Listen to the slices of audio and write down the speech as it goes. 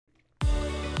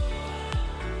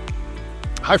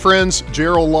Hi friends,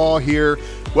 Gerald Law here.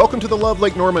 Welcome to the Love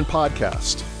Lake Norman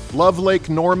podcast. Love Lake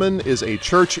Norman is a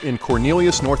church in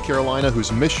Cornelius, North Carolina,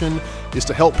 whose mission is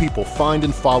to help people find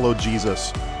and follow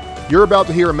Jesus. You're about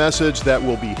to hear a message that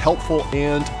will be helpful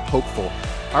and hopeful.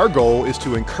 Our goal is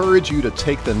to encourage you to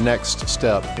take the next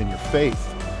step in your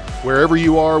faith. Wherever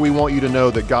you are, we want you to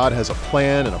know that God has a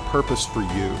plan and a purpose for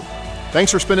you.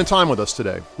 Thanks for spending time with us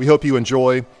today. We hope you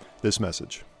enjoy this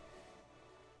message.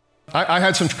 I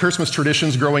had some Christmas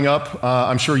traditions growing up.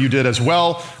 I'm sure you did as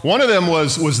well. One of them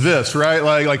was this, right?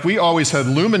 Like we always had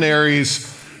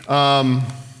luminaries outside.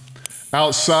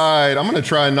 I'm going to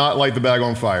try and not light the bag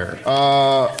on fire,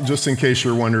 just in case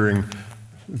you're wondering.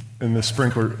 And the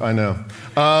sprinkler, I know.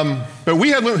 But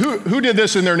we had, who did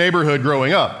this in their neighborhood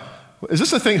growing up? Is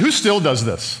this a thing? Who still does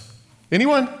this?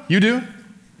 Anyone? You do?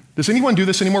 Does anyone do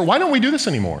this anymore? Why don't we do this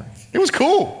anymore? It was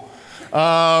cool.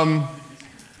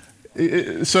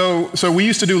 So we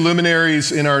used to do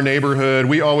luminaries in our neighborhood.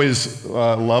 We always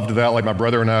loved that. Like my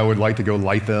brother and I would like to go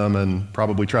light them and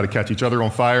probably try to catch each other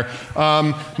on fire.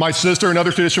 My sister,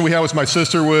 another tradition we had was my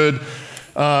sister would,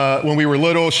 when we were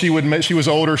little, she was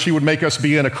older, she would make us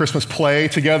be in a Christmas play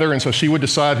together, and so she would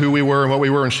decide who we were and what we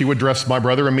were, and she would dress my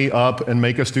brother and me up and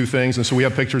make us do things, and so we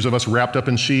have pictures of us wrapped up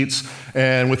in sheets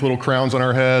and with little crowns on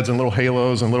our heads and little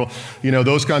halos and little,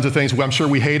 those kinds of things. I'm sure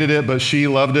we hated it, but she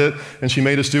loved it, and she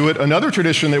made us do it. Another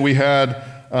tradition that we had,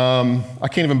 I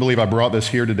can't even believe I brought this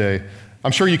here today.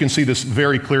 I'm sure you can see this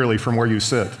very clearly from where you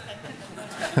sit.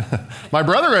 My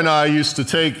brother and I used to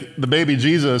take the baby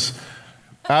Jesus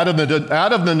out of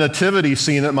the nativity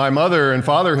scene that my mother and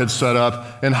father had set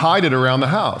up and hide it around the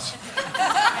house.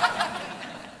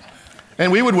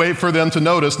 And we would wait for them to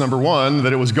notice, number one,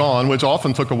 that it was gone, which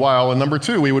often took a while, and number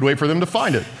two, we would wait for them to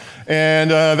find it.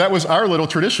 And that was our little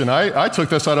tradition. I took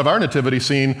this out of our nativity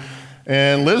scene,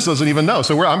 and Liz doesn't even know.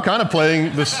 So I'm kind of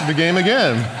playing the game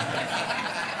again.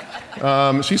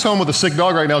 She's home with a sick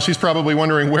dog right now. She's probably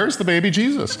wondering, where's the baby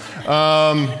Jesus?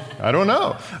 I don't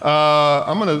know.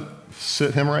 I'm going to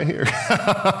sit him right here,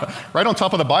 right on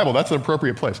top of the Bible. That's an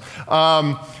appropriate place.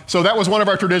 So that was one of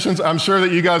our traditions. I'm sure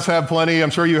that you guys have plenty. I'm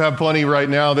sure you have plenty right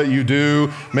now that you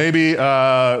do. Maybe, you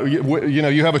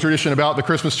have a tradition about the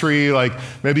Christmas tree. Like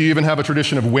maybe you even have a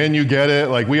tradition of when you get it.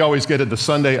 Like we always get it the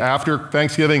Sunday after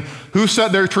Thanksgiving. Who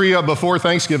set their tree up before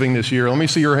Thanksgiving this year? Let me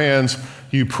see your hands,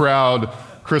 you proud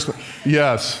Christmas.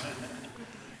 Yes.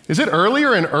 Is it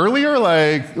earlier and earlier?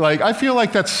 Like I feel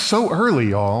like that's so early,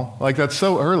 y'all. Like that's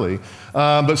so early.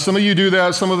 But some of you do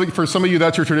that. For some of you,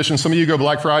 that's your tradition. Some of you go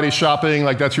Black Friday shopping,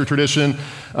 like that's your tradition.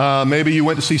 Maybe you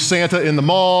went to see Santa in the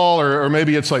mall, or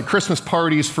maybe it's like Christmas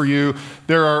parties for you.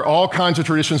 There are all kinds of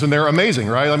traditions, and they're amazing,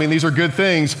 right? I mean, these are good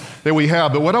things that we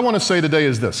have. But what I want to say today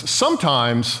is this.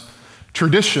 Sometimes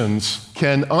traditions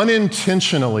can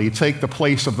unintentionally take the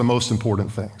place of the most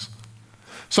important things.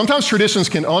 Sometimes traditions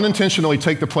can unintentionally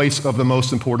take the place of the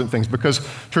most important things, because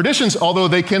traditions, although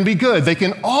they can be good, they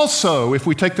can also, if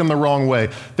we take them the wrong way,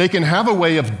 they can have a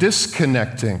way of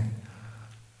disconnecting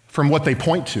from what they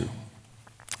point to.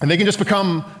 And they can just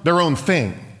become their own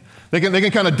thing. They can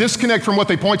kind of disconnect from what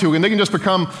they point to, and they can just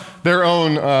become their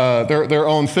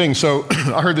own thing. So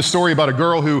I heard this story about a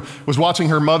girl who was watching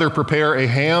her mother prepare a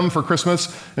ham for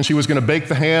Christmas, and she was going to bake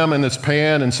the ham in this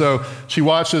pan. And so she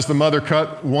watched as the mother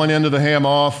cut one end of the ham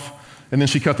off, and then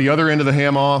she cut the other end of the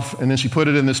ham off, and then she put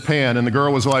it in this pan. And the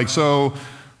girl was like, "So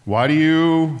why do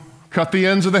you cut the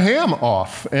ends of the ham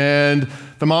off?" And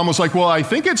the mom was like, "Well, I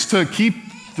think it's to keep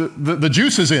the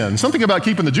juices in, something about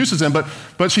keeping the juices in,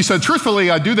 but she said, truthfully,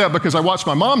 I do that because I watched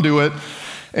my mom do it,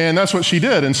 and that's what she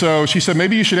did." And so she said,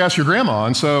 "Maybe you should ask your grandma."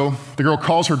 And so the girl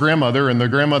calls her grandmother, and the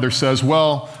grandmother says,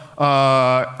 "Well,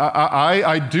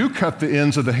 I do cut the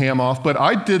ends of the ham off, but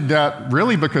I did that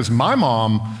really because my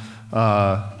mom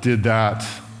did that."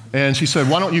 And she said,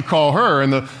 "Why don't you call her?"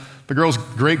 And the girl's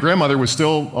great-grandmother was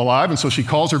still alive, and so she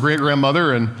calls her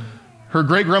great-grandmother, and her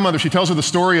great-grandmother, she tells her the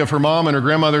story of her mom and her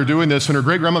grandmother doing this, and her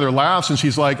great-grandmother laughs, and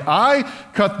she's like, "I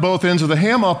cut both ends of the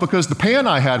ham off because the pan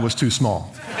I had was too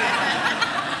small."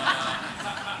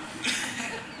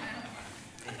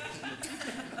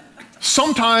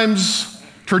 Sometimes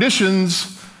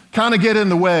traditions kind of get in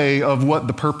the way of what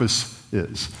the purpose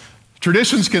is.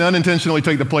 Traditions can unintentionally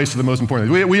take the place of the most important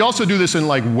things. We also do this in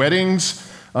like weddings.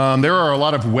 There are a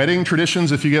lot of wedding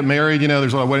traditions. If you get married,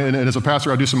 there's a lot of wedding, and as a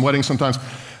pastor, I do some weddings sometimes.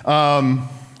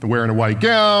 Wearing a white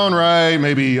gown, right?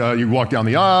 Maybe you walk down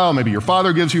the aisle. Maybe your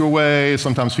father gives you away.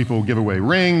 Sometimes people give away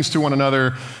rings to one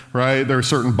another, right? There are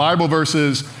certain Bible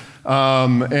verses,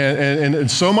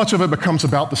 and so much of it becomes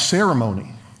about the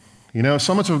ceremony.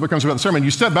 So much of it becomes about the ceremony.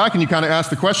 You step back and you kind of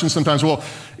ask the question sometimes, well,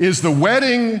 is the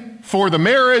wedding for the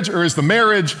marriage, or is the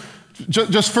marriage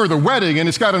just for the wedding, and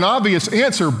it's got an obvious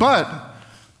answer, but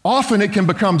often it can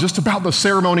become just about the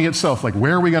ceremony itself, like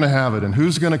where are we going to have it, and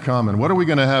who's going to come, and what are we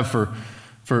going to have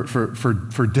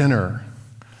for dinner.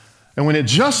 And when it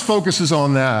just focuses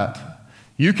on that,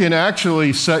 you can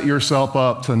actually set yourself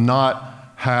up to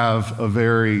not have a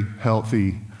very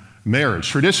healthy marriage.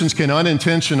 Traditions can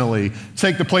unintentionally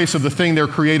take the place of the thing they're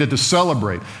created to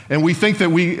celebrate. And we think that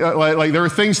there are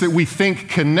things that we think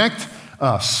connect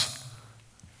us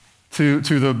to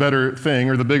the better thing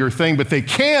or the bigger thing, but they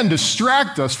can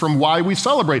distract us from why we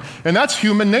celebrate. And that's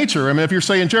human nature. I mean, if you're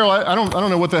saying, Gerald, I don't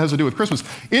know what that has to do with Christmas.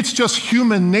 It's just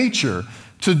human nature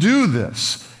to do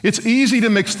this. It's easy to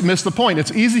miss the point.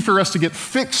 It's easy for us to get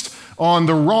fixed on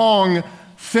the wrong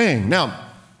thing. Now,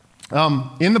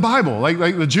 in the Bible, like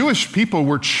the Jewish people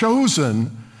were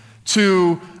chosen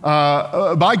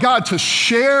by God to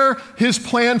share his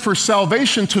plan for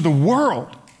salvation to the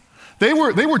world. They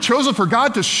were chosen for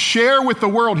God to share with the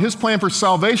world his plan for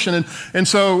salvation. And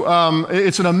so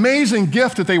it's an amazing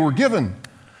gift that they were given.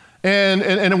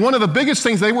 And one of the biggest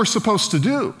things they were supposed to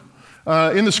do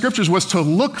in the scriptures was to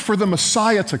look for the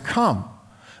Messiah to come.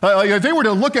 They were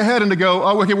to look ahead and to go,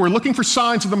 oh, okay, we're looking for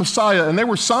signs of the Messiah. And there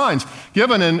were signs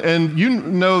given, and you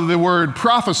know the word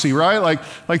prophecy, right?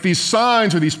 Like these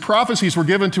signs or these prophecies were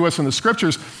given to us in the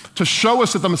scriptures to show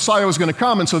us that the Messiah was going to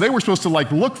come. And so they were supposed to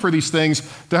look for these things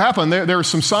to happen. There are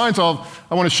some signs I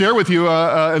want to share with you,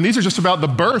 and these are just about the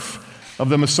birth of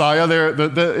the Messiah.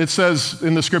 It says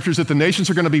in the scriptures that the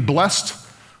nations are going to be blessed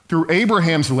through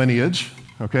Abraham's lineage.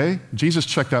 Okay, Jesus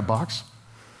checked that box.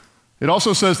 It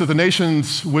also says that the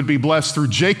nations would be blessed through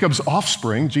Jacob's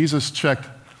offspring. Jesus checked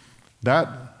that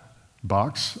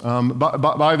box.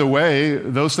 By the way,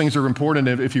 those things are important.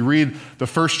 If you read the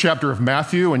first chapter of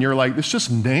Matthew and you're like, it's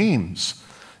just names,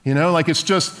 it's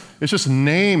just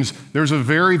names. There's a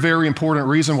very, very important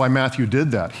reason why Matthew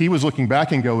did that. He was looking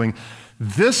back and going,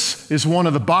 this is one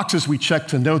of the boxes we checked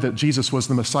to know that Jesus was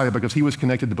the Messiah because he was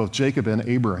connected to both Jacob and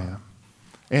Abraham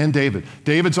and David.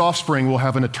 David's offspring will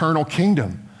have an eternal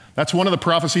kingdom. That's one of the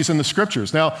prophecies in the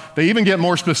scriptures. Now, they even get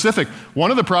more specific.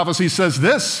 One of the prophecies says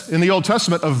this in the Old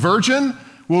Testament, a virgin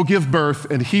will give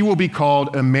birth and he will be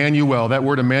called Emmanuel. That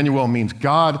word Emmanuel means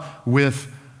God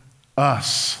with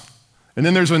us. And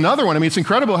then there's another one. I mean, it's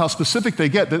incredible how specific they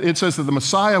get. It says that the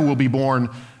Messiah will be born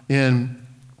in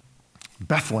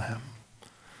Bethlehem.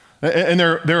 And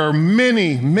there are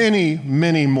many, many,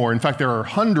 many more. In fact, there are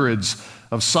hundreds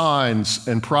of signs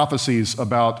and prophecies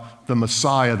about the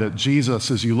Messiah that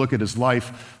Jesus, as you look at his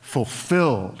life,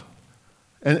 fulfilled.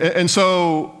 And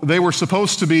so they were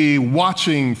supposed to be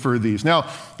watching for these. Now,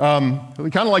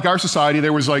 kind of like our society,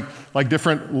 there was like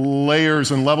different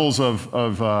layers and levels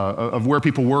of where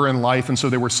people were in life. And so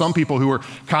there were some people who were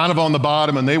kind of on the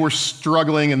bottom and they were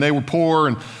struggling and they were poor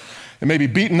and maybe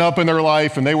beaten up in their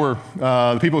life, and they were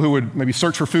the people who would maybe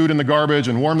search for food in the garbage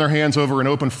and warm their hands over an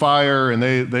open fire, and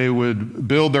they would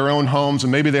build their own homes,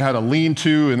 and maybe they had a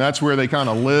lean-to, and that's where they kind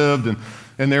of lived,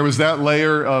 and there was that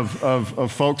layer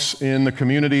of folks in the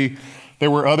community. There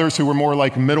were others who were more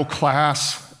like middle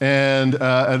class, and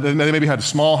they maybe had a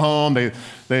small home.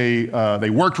 They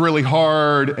worked really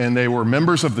hard, and they were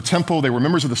members of the temple. They were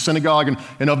members of the synagogue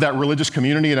and of that religious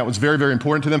community, and that was very, very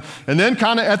important to them. And then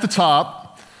kind of at the top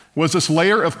was this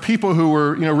layer of people who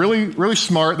were, really, really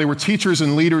smart. They were teachers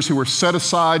and leaders who were set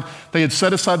aside. They had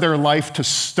set aside their life to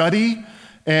study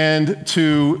and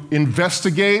to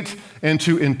investigate and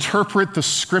to interpret the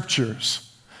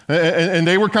scriptures. And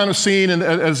they were kind of seen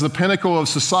as the pinnacle of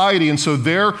society. And so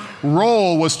their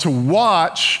role was to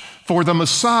watch for the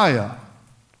Messiah.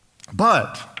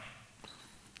 But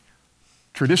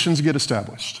traditions get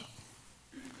established.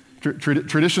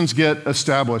 Traditions get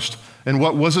established. And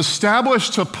what was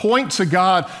established to point to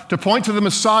God, to point to the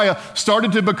Messiah,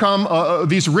 started to become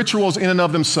these rituals in and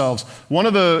of themselves. One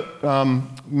of the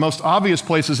most obvious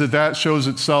places that shows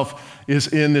itself is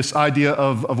in this idea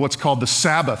of what's called the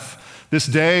Sabbath, this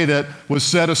day that was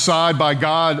set aside by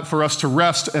God for us to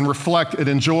rest and reflect and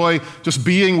enjoy just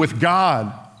being with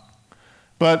God.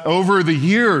 But over the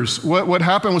years, what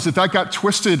happened was that got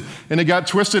twisted, and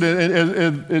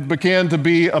it began to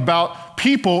be about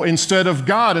people instead of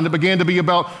God, and it began to be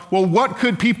about, well, what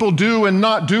could people do and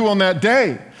not do on that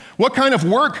day? What kind of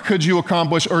work could you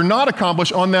accomplish or not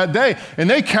accomplish on that day? And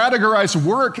they categorized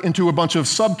work into a bunch of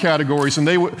subcategories,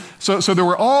 and so there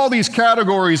were all these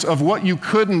categories of what you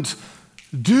couldn't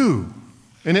do,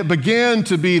 and it began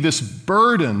to be this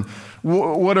burden.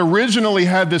 What originally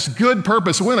had this good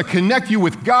purpose, we're going to connect you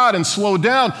with God and slow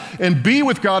down and be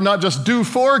with God, not just do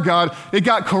for God, it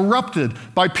got corrupted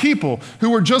by people who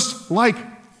were just like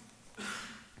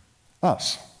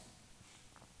us.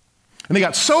 And they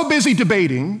got so busy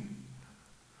debating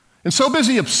and so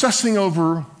busy obsessing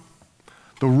over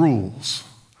the rules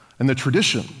and the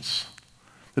traditions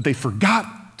that they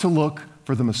forgot to look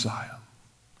for the Messiah.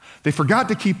 They forgot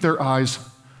to keep their eyes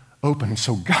open. And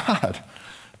so God,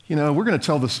 we're going to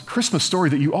tell this Christmas story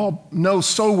that you all know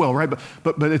so well, right?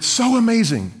 But it's so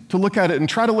amazing to look at it and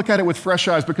try to look at it with fresh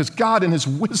eyes, because God in his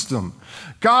wisdom,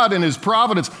 God in his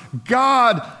providence,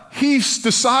 God, he's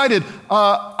decided,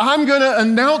 I'm going to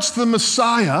announce the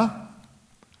Messiah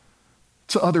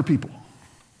to other people.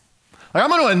 Like, I'm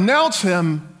going to announce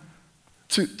him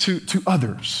to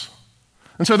others.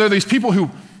 And so there are these people who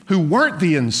weren't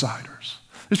the insiders.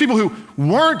 There's people who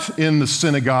weren't in the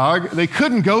synagogue. They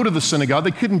couldn't go to the synagogue.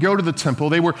 They couldn't go to the temple.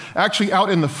 They were actually out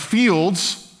in the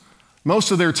fields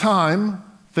most of their time.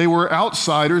 They were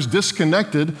outsiders,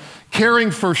 disconnected,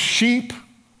 caring for sheep.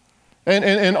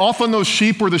 And often those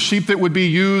sheep were the sheep that would be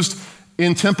used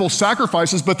in temple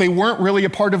sacrifices, but they weren't really a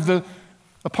part of the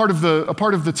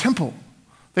temple.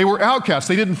 They were outcasts.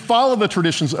 They didn't follow the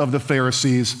traditions of the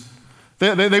Pharisees.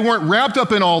 They weren't wrapped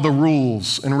up in all the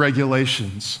rules and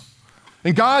regulations.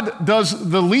 And God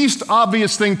does the least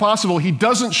obvious thing possible. He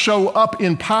doesn't show up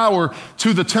in power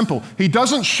to the temple. He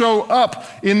doesn't show up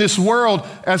in this world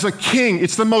as a king.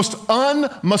 It's the most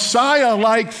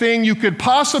un-Messiah-like thing you could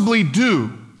possibly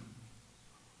do.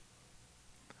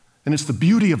 And it's the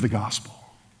beauty of the gospel.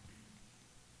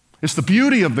 It's the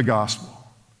beauty of the gospel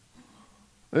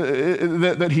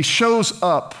that he shows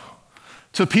up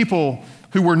to people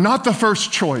who were not the first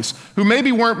choice, who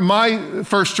maybe weren't my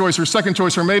first choice or second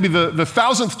choice, or maybe the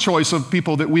 1,000th choice of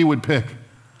people that we would pick.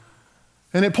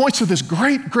 And it points to this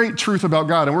great, great truth about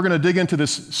God. And we're going to dig into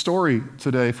this story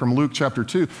today from Luke chapter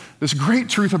 2. This great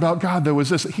truth about God, though, is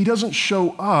this: he doesn't show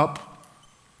up.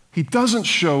 He doesn't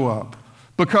show up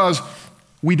because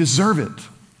we deserve it.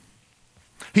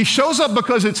 He shows up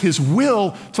because it's his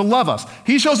will to love us.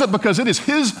 He shows up because it is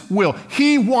his will.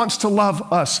 He wants to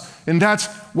love us. And that's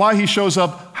why he shows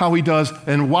up how he does,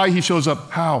 and why he shows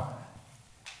up how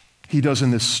he does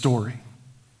in this story.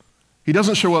 He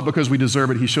doesn't show up because we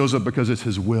deserve it. He shows up because it's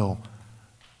his will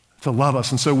to love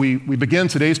us. And so we begin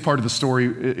today's part of the story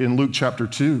in Luke chapter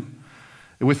 2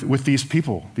 with these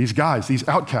people, these guys, these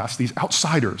outcasts, these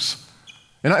outsiders.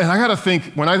 And I got to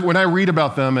think, when I read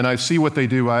about them and I see what they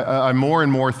do, I more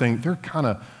and more think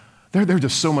they're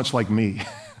just so much like me.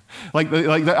 like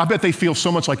I bet they feel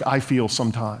so much like I feel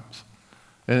sometimes.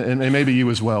 And maybe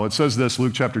you as well. It says this,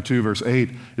 Luke chapter 2, verse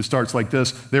 8. It starts like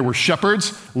this: there were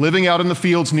shepherds living out in the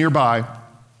fields nearby,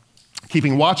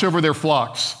 keeping watch over their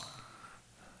flocks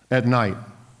at night.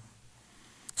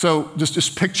 So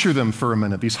just picture them for a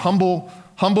minute. These humble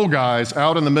guys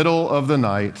out in the middle of the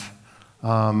night,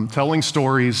 telling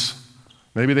stories.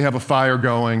 Maybe they have a fire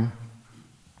going.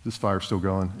 Is this fire still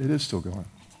going? It is still going.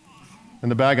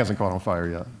 And the bag hasn't caught on fire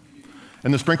yet.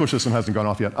 And the sprinkler system hasn't gone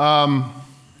off yet.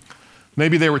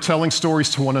 Maybe they were telling stories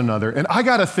to one another. And I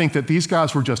got to think that these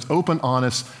guys were just open,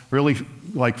 honest, really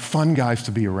like fun guys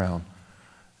to be around.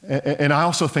 And I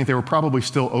also think they were probably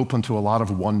still open to a lot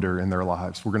of wonder in their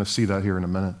lives. We're going to see that here in a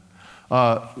minute.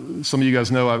 Some of you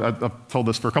guys know I've told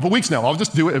this for a couple weeks now. I'll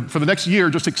just do it for the next year.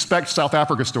 Just expect South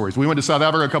Africa stories. We went to South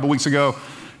Africa a couple weeks ago,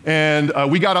 and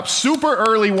we got up super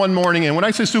early one morning. And when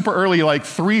I say super early, like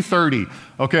 3:30,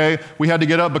 okay? We had to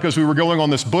get up because we were going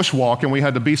on this bushwalk, and we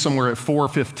had to be somewhere at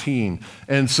 4:15.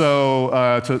 And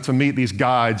so to meet these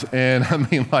guides. And I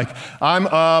mean, like, I'm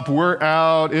up, we're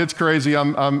out, it's crazy.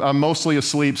 I'm mostly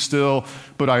asleep still.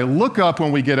 But I look up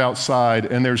when we get outside,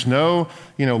 and there's no,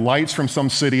 lights from some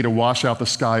city to wash out the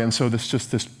sky. And so there's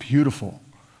just this beautiful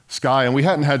sky. And we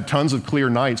hadn't had tons of clear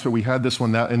nights, but we had this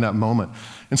one in that moment.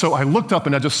 And so I looked up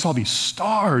and I just saw these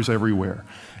stars everywhere.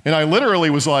 And I literally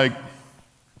was like,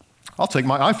 I'll take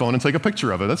my iPhone and take a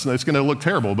picture of it. It's going to look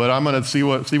terrible, but I'm going to see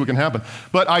what can happen.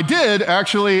 But I did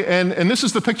actually, and this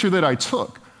is the picture that I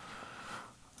took.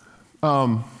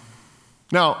 Now,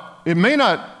 it may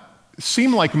not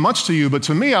seem like much to you, but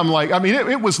to me,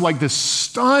 it was like this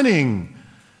stunning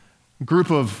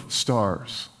group of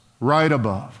stars right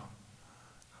above.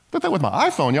 Did that with my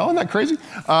iPhone, y'all. Isn't that crazy?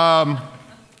 And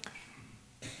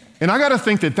I got to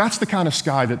think that that's the kind of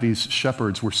sky that these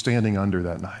shepherds were standing under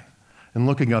that night and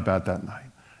looking up at that night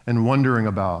and wondering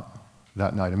about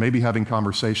that night and maybe having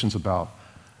conversations about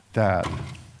that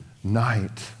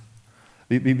night.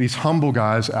 These humble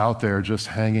guys out there just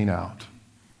hanging out,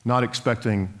 not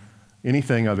expecting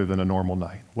anything other than a normal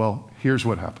night. Well, here's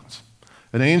what happens.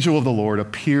 An angel of the Lord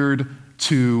appeared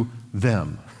to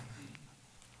them.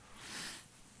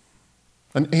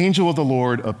 An angel of the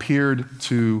Lord appeared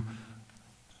to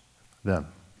them.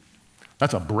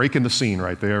 That's a break in the scene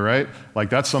right there, right? Like,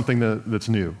 that's something that's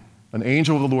new. an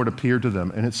angel of the Lord appeared to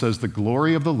them, and it says, the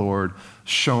glory of the Lord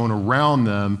shone around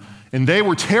them, and they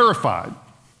were terrified.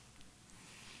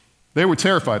 They were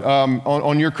terrified.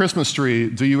 On your Christmas tree,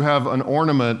 do you have an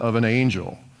ornament of an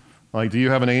angel? Like, do you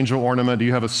have an angel ornament? Do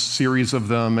you have a series of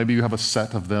them? Maybe you have a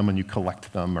set of them and you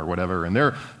collect them or whatever, and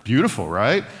they're beautiful,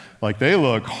 right? Like, they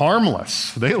look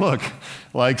harmless. They look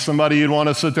like somebody you'd want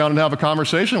to sit down and have a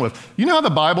conversation with. You know how the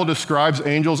Bible describes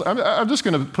angels? I'm just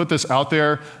going to put this out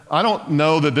there. I don't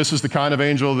know that this is the kind of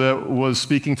angel that was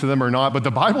speaking to them or not, but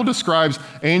the Bible describes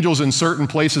angels in certain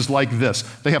places like this.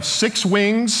 They have 6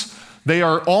 wings. They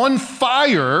are on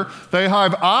fire. They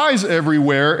have eyes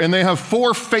everywhere, and they have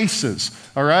 4 faces.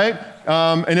 All right.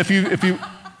 And if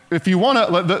you want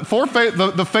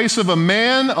to, the face of a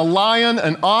man, a lion,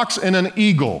 an ox, and an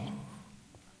eagle.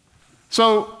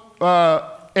 So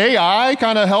AI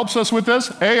kind of helps us with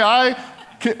this. AI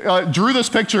drew this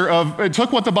picture it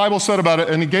took what the Bible said about it,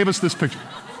 and it gave us this picture.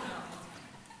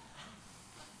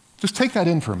 Just take that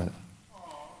in for a minute.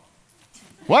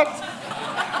 What?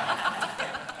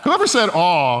 Whoever said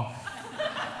aw,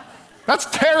 that's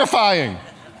terrifying.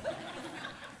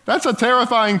 That's a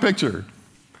terrifying picture.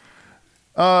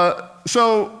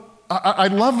 So I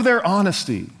love their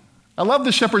honesty. I love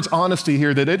the shepherd's honesty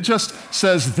here, that it just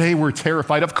says they were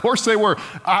terrified. Of course they were.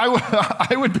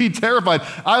 I would be terrified.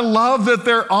 I love that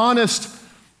they're honest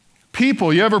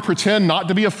people. You ever pretend not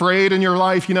to be afraid in your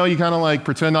life? You know, you kind of like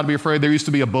pretend not to be afraid. There used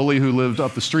to be a bully who lived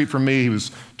up the street from me. He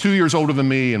was 2 years older than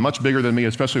me and much bigger than me,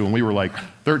 especially when we were like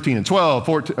 13 and 12,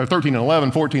 13 and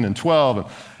 11, 14 and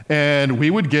 12. And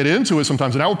we would get into it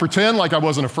sometimes, and I would pretend like I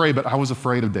wasn't afraid, but I was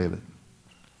afraid of David.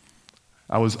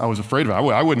 I was afraid of him.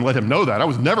 I wouldn't let him know that. I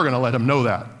was never going to let him know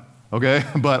that, okay?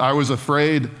 But I was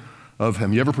afraid of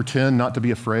him. You ever pretend not to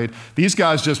be afraid? These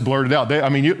guys just blurted out.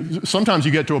 Sometimes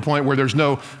you get to a point where there's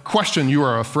no question you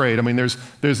are afraid. I mean, there's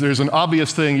an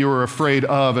obvious thing you were afraid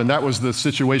of, and that was the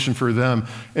situation for them.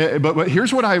 But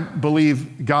here's what I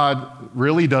believe God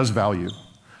really does value.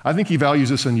 I think he values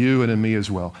this in you and in me as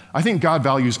well. I think God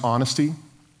values honesty.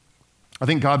 I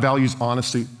think God values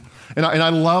honesty. And I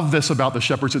love this about the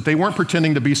shepherds, that they weren't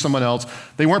pretending to be someone else.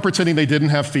 They weren't pretending they didn't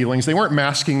have feelings. They weren't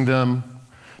masking them.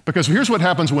 Because here's what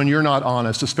happens when you're not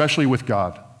honest, especially with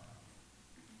God.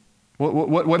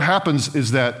 What happens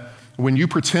is that when you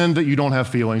pretend that you don't have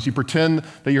feelings, you pretend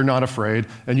that you're not afraid,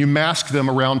 and you mask them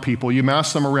around people, you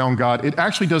mask them around God, it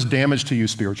actually does damage to you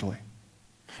spiritually.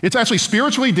 It's actually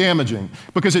spiritually damaging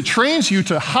because it trains you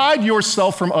to hide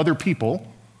yourself from other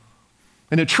people,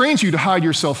 and it trains you to hide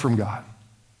yourself from God.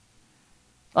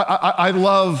 I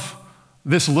love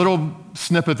this little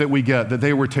snippet that we get, that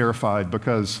they were terrified,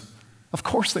 because of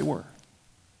course they were.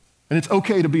 And it's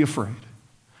okay to be afraid.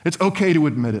 It's okay to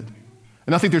admit it.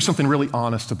 And I think there's something really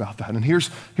honest about that. And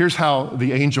here's how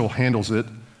the angel handles it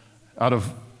out of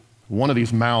one of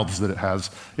these mouths that it has.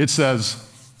 It says,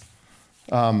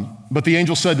 but the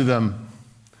angel said to them,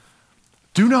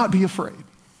 do not be afraid.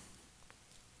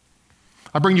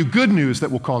 I bring you good news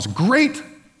that will cause great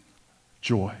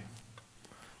joy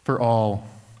for all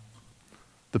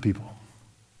the people.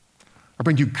 I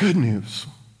bring you good news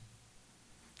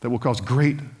that will cause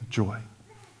great joy.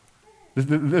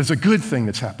 There's a good thing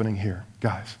that's happening here,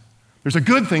 guys. There's a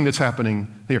good thing that's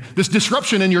happening here. This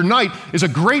disruption in your night is a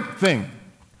great thing.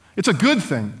 It's a good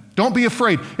thing. Don't be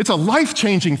afraid. It's a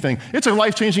life-changing thing. It's a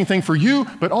life-changing thing for you,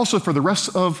 but also for the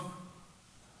rest of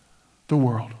the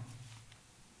world.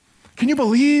 Can you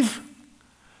believe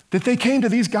that they came to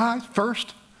these guys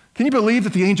first? Can you believe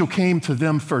that the angel came to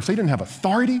them first? They didn't have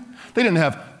authority. They didn't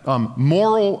have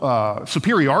moral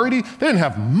superiority. They didn't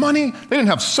have money. They didn't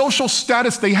have social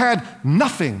status. They had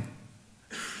nothing.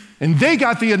 And they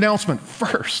got the announcement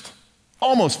first,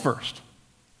 almost first.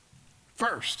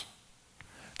 First.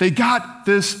 They got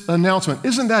this announcement.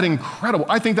 Isn't that incredible?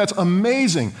 I think that's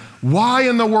amazing. Why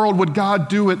in the world would God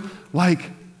do it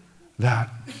like that?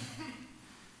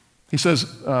 He says,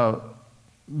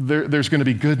 there's going to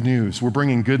be good news. We're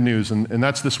bringing good news, and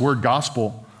that's this word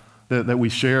gospel that we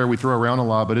share, we throw around a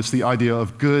lot, but it's the idea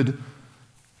of good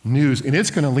news, and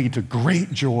it's going to lead to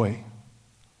great joy.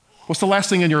 What's the last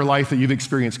thing in your life that you've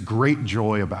experienced great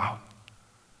joy about?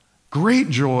 Great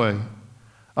joy.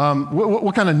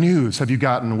 What kind of news have you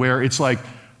gotten where it's like,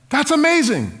 that's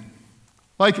amazing?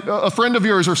 Like a friend of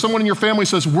yours or someone in your family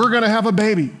says, we're going to have a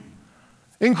baby.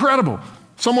 Incredible.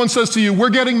 Someone says to you, we're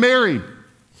getting married.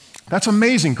 That's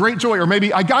amazing, great joy. Or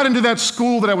maybe I got into that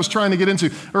school that I was trying to get into,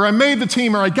 or I made the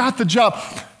team, or I got the job.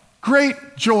 Great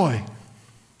joy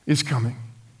is coming.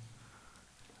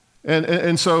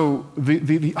 And so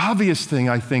the obvious thing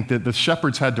I think that the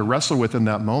shepherds had to wrestle with in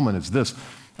that moment is this.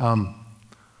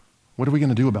 What are we going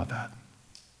to do about that?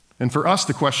 And for us,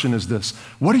 the question is this: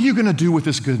 what are you going to do with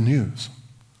this good news?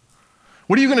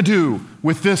 What are you going to do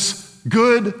with this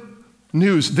good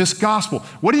news, this gospel?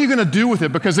 What are you going to do with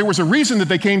it? Because there was a reason that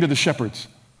they came to the shepherds.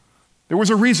 There was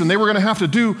a reason. They were going to have to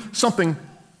do something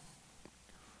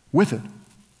with it.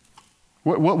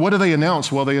 What do they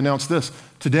announce? Well, they announce this.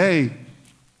 Today,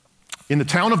 in the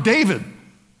town of David,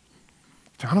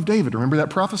 remember that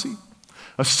prophecy?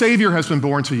 A Savior has been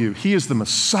born to you. He is the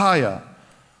Messiah,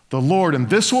 the Lord, and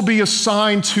this will be a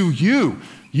sign to you.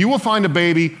 You will find a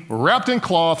baby wrapped in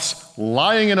cloths,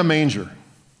 lying in a manger.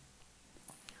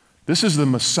 This is the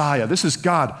Messiah. This is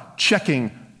God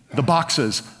checking the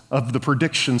boxes of the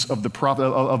predictions of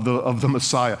the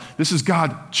Messiah. This is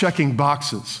God checking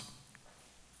boxes.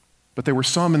 But there were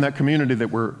some in that community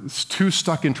that were too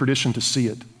stuck in tradition to see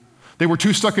it. They were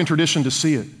too stuck in tradition to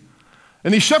see it.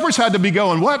 And these shepherds had to be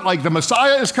going, what? Like the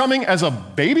Messiah is coming as a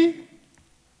baby?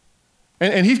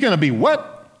 And he's going to be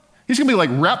what? He's going to be like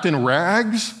wrapped in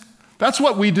rags? That's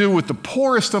what we do with the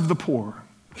poorest of the poor.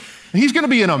 And he's going to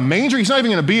be in a manger. He's not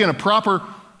even going to be in a proper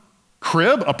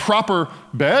crib, a proper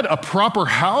bed, a proper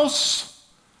house.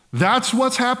 That's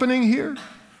what's happening here.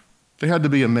 They had to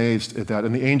be amazed at that.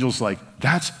 And the angel's like,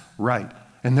 that's right.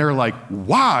 And they're like,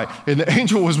 why? And the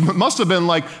angel must have been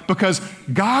like, because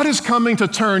God is coming to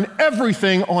turn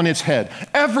everything on its head,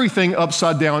 everything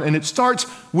upside down. And it starts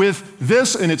with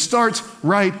this, and it starts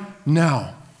right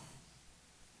now.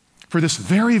 For this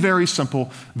very, very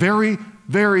simple, very,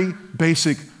 very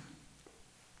basic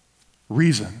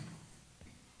reason.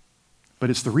 But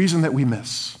it's the reason that we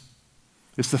miss.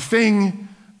 It's the thing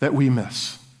that we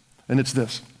miss. And it's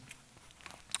this: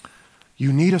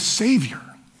 you need a Savior.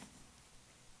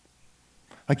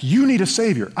 Like, you need a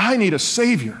Savior. I need a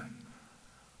Savior.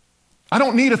 I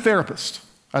don't need a therapist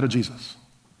out of Jesus.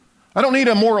 I don't need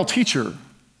a moral teacher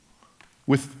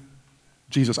with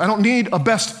Jesus. I don't need a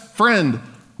best friend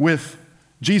with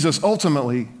Jesus.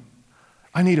 Ultimately,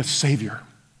 I need a Savior.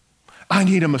 I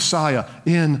need a Messiah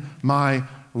in my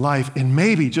life. And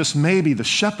maybe, just maybe, the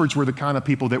shepherds were the kind of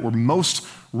people that were most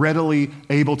readily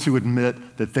able to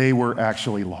admit that they were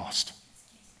actually lost.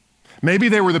 Maybe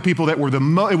they were the people that were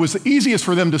it was the easiest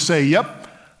for them to say, yep,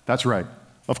 that's right.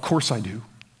 Of course I do.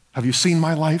 Have you seen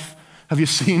my life? Have you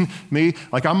seen me?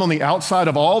 Like, I'm on the outside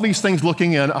of all these things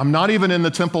looking in. I'm not even in the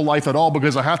temple life at all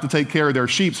because I have to take care of their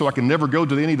sheep, so I can never go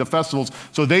to any of the festivals.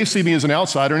 So they see me as an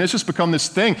outsider, and it's just become this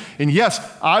thing. And yes,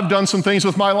 I've done some things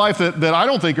with my life that I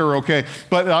don't think are okay,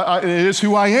 but it is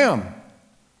who I am.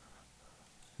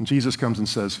 And Jesus comes and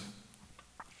says,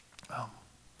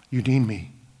 you need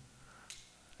me.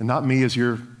 And not me as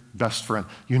your best friend.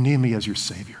 You need me as your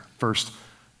Savior, first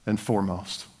and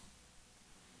foremost.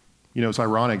 You know, it's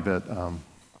ironic that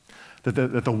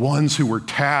the ones who were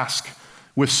tasked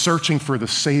with searching for the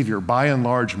Savior, by and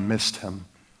large, missed him.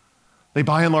 They,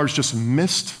 by and large, just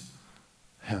missed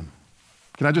him.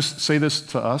 Can I just say this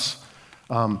to us?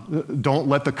 Don't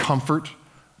let the comfort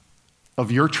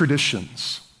of your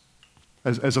traditions,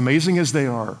 as amazing as they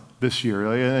are this year,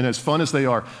 and as fun as they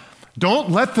are,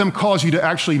 don't let them cause you to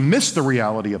actually miss the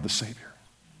reality of the Savior.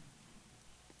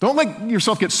 Don't let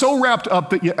yourself get so wrapped up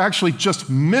that you actually just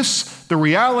miss the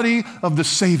reality of the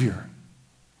Savior.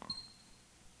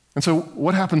 And so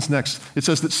what happens next? It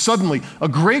says that suddenly a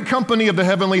great company of the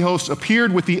heavenly hosts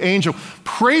appeared with the angel,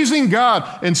 praising God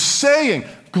and saying,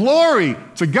 "Glory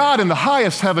to God in the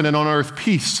highest heaven, and on earth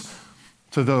peace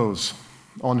to those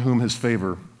on whom his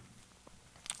favor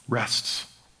rests."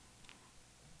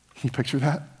 Can you picture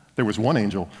that? There was one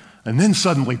angel, and then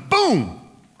suddenly, boom,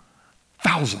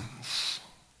 thousands.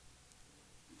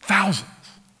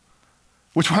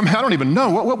 Which, I mean, I don't even know.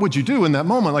 What would you do in that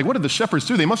moment? Like, what did the shepherds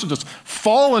do? They must have just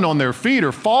fallen on their feet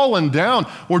or fallen down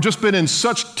or just been in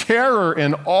such terror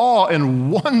and awe and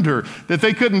wonder that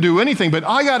they couldn't do anything. But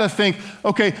I got to think,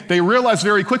 okay, they realized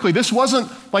very quickly this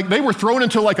wasn't like they were thrown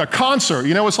into like a concert.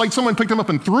 You know, it's like someone picked them up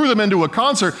and threw them into a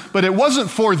concert, but it wasn't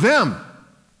for them.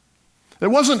 It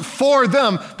wasn't for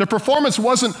them. The performance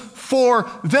wasn't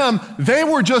for them. They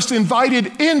were just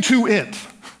invited into it.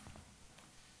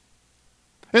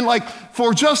 And like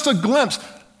for just a glimpse,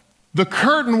 the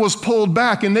curtain was pulled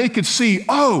back and they could see,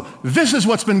 oh, this is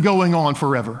what's been going on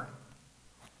forever.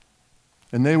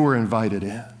 And they were invited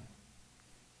in.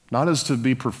 Not as to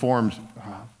be performed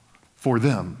for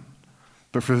them,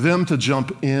 but for them to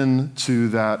jump into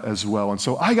that as well. And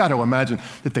so I got to imagine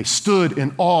that they stood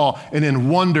in awe and in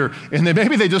wonder, and then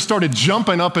maybe they just started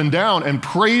jumping up and down and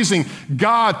praising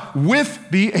God with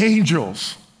the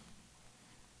angels.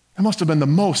 It must have been the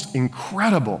most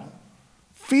incredible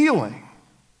feeling.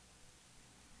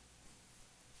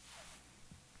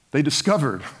 They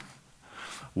discovered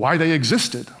why they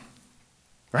existed.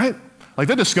 right? Like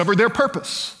they discovered their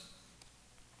purpose.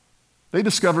 They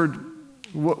discovered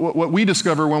what we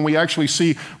discover when we actually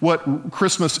see what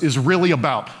Christmas is really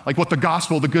about, like what the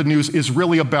gospel, the good news is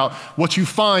really about. What you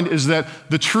find is that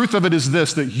the truth of it is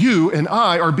this, that you and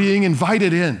I are being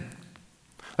invited in.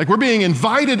 Like we're being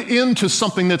invited into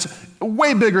something that's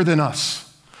way bigger than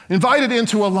us. Invited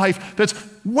into a life that's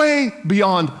way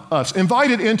beyond us.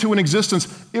 Invited into an existence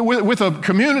with a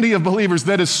community of believers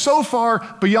that is so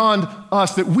far beyond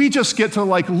us that we just get to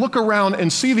like look around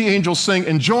and see the angels sing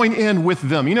and join in with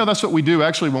them. You know, that's what we do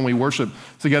actually when we worship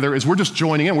together is we're just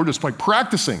joining in. We're just like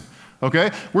practicing,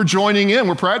 okay? We're joining in.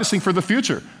 We're practicing for the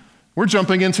future. We're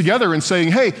jumping in together and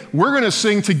saying, hey, we're going to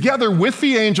sing together with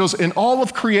the angels and all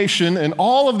of creation and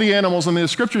all of the animals. And the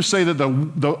scriptures say that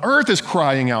the earth is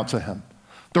crying out to him.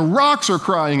 The rocks are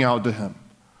crying out to him.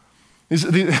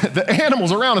 The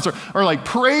animals around us are like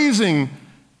praising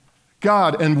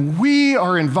God, and we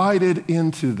are invited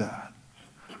into that.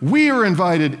 We are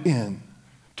invited in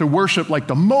to worship like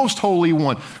the most holy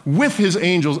one with his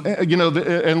angels, you know,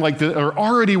 and like are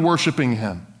already worshiping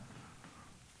him.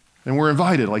 And we're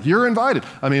invited, like you're invited.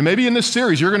 I mean, maybe in this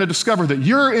series, you're going to discover that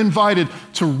you're invited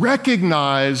to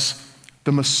recognize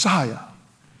the Messiah,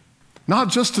 not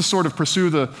just to sort of pursue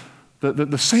the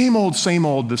same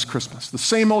old this Christmas, the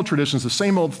same old traditions, the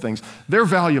same old things. They're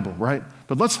valuable, right?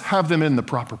 But let's have them in the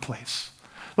proper place.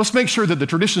 Let's make sure that the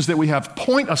traditions that we have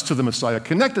point us to the Messiah,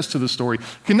 connect us to the story,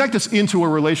 connect us into a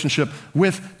relationship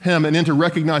with him and into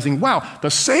recognizing, wow, the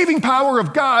saving power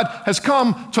of God has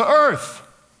come to earth.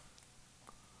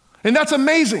 And that's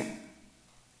amazing.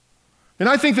 And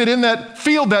I think that in that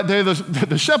field that day,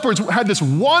 the shepherds had this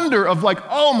wonder of like,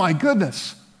 oh my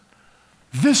goodness,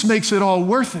 this makes it all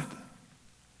worth it.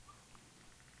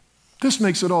 This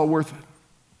makes it all worth it.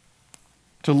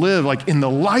 To live like in the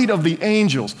light of the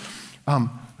angels,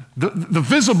 the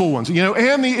visible ones, you know,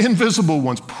 and the invisible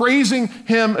ones, praising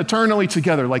him eternally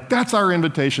together. Like that's our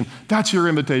invitation. That's your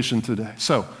invitation today.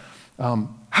 So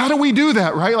how do we do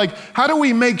that, right? Like how do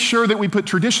we make sure that we put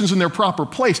traditions in their proper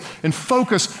place and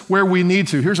focus where we need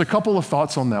to? Here's a couple of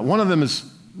thoughts on that. One of them is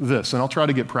this, and I'll try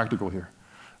to get practical here.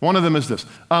 One of them is this.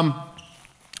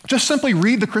 Just simply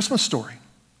read the Christmas story.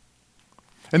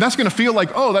 And that's going to feel like,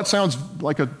 oh, that sounds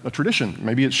like a tradition.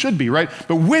 Maybe it should be, right?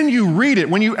 But when you read it,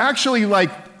 when you actually like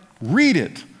read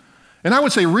it, and I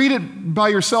would say read it by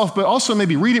yourself, but also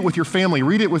maybe read it with your family,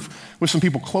 read it with some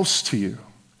people close to you,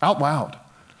 out loud.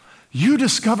 You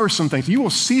discover some things. You will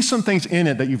see some things in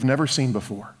it that you've never seen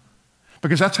before.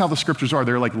 Because that's how the scriptures are.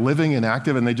 They're like living and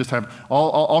active, and they just have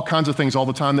all kinds of things all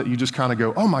the time that you just kind of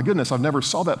go, oh my goodness, I've never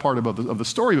saw that part of the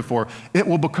story before. It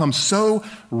will become so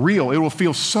real. It will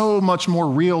feel so much more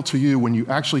real to you when you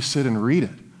actually sit and read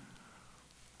it.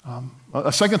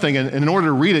 A second thing, and in order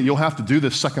to read it, you'll have to do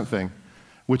this second thing,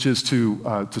 which is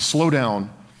to slow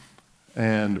down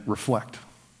and reflect.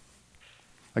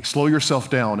 Like slow yourself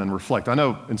down and reflect. I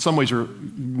know in some ways you're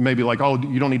maybe like, oh,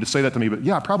 you don't need to say that to me, but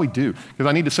yeah, I probably do, because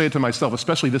I need to say it to myself,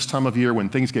 especially this time of year when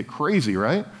things get crazy,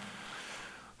 right?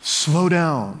 Slow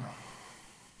down,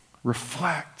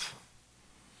 reflect.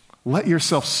 Let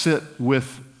yourself sit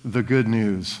with the good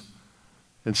news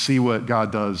and see what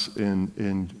God does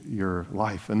in your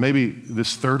life. And maybe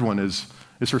this third one is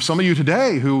for some of you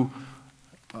today who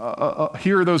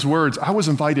hear those words, I was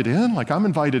invited in, like I'm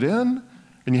invited in,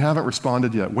 and you haven't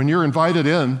responded yet. When you're invited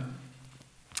in,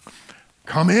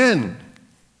 come in.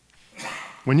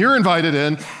 When you're invited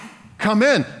in, come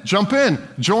in, jump in,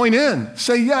 join in,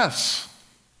 say yes.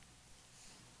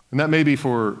 And that may be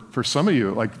for some of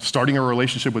you, like starting a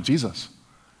relationship with Jesus.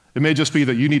 It may just be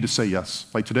that you need to say yes.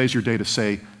 Like today's your day to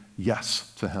say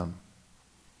yes to him.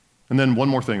 And then one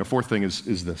more thing, a fourth thing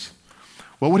is this.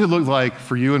 What would it look like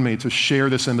for you and me to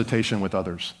share this invitation with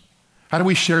others? How do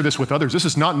we share this with others? This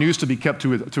is not news to be kept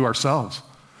to ourselves.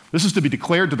 This is to be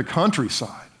declared to the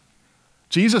countryside.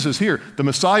 Jesus is here. The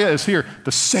Messiah is here.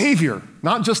 The Savior,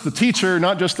 not just the teacher,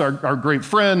 not just our great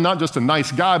friend, not just a nice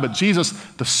guy, but Jesus,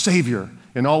 the Savior,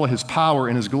 in all of his power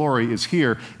and his glory is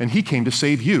here, and he came to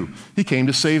save you. He came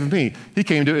to save me. He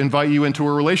came to invite you into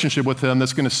a relationship with him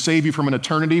that's going to save you from an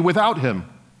eternity without him.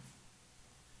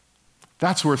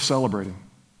 That's worth celebrating.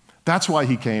 That's why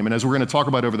he came, and as we're going to talk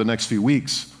about over the next few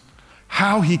weeks,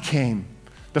 how he came,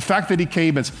 the fact that he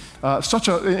came in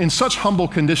such humble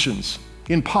conditions,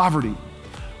 in poverty,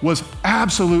 was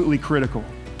absolutely critical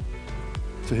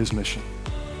to his mission.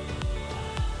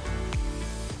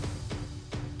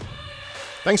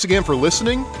 Thanks again for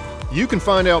listening. You can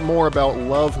find out more about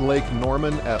Love Lake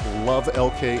Norman at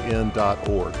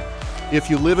lovelkn.org. If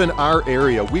you live in our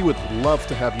area, we would love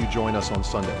to have you join us on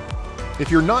Sunday.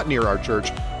 If you're not near our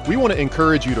church, we want to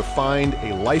encourage you to find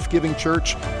a life-giving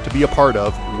church to be a part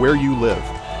of where you live.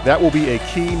 That will be a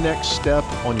key next step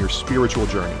on your spiritual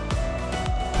journey.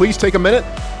 Please take a minute,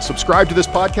 subscribe to this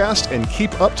podcast, and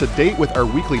keep up to date with our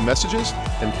weekly messages.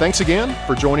 And thanks again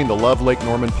for joining the Love Lake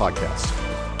Norman podcast.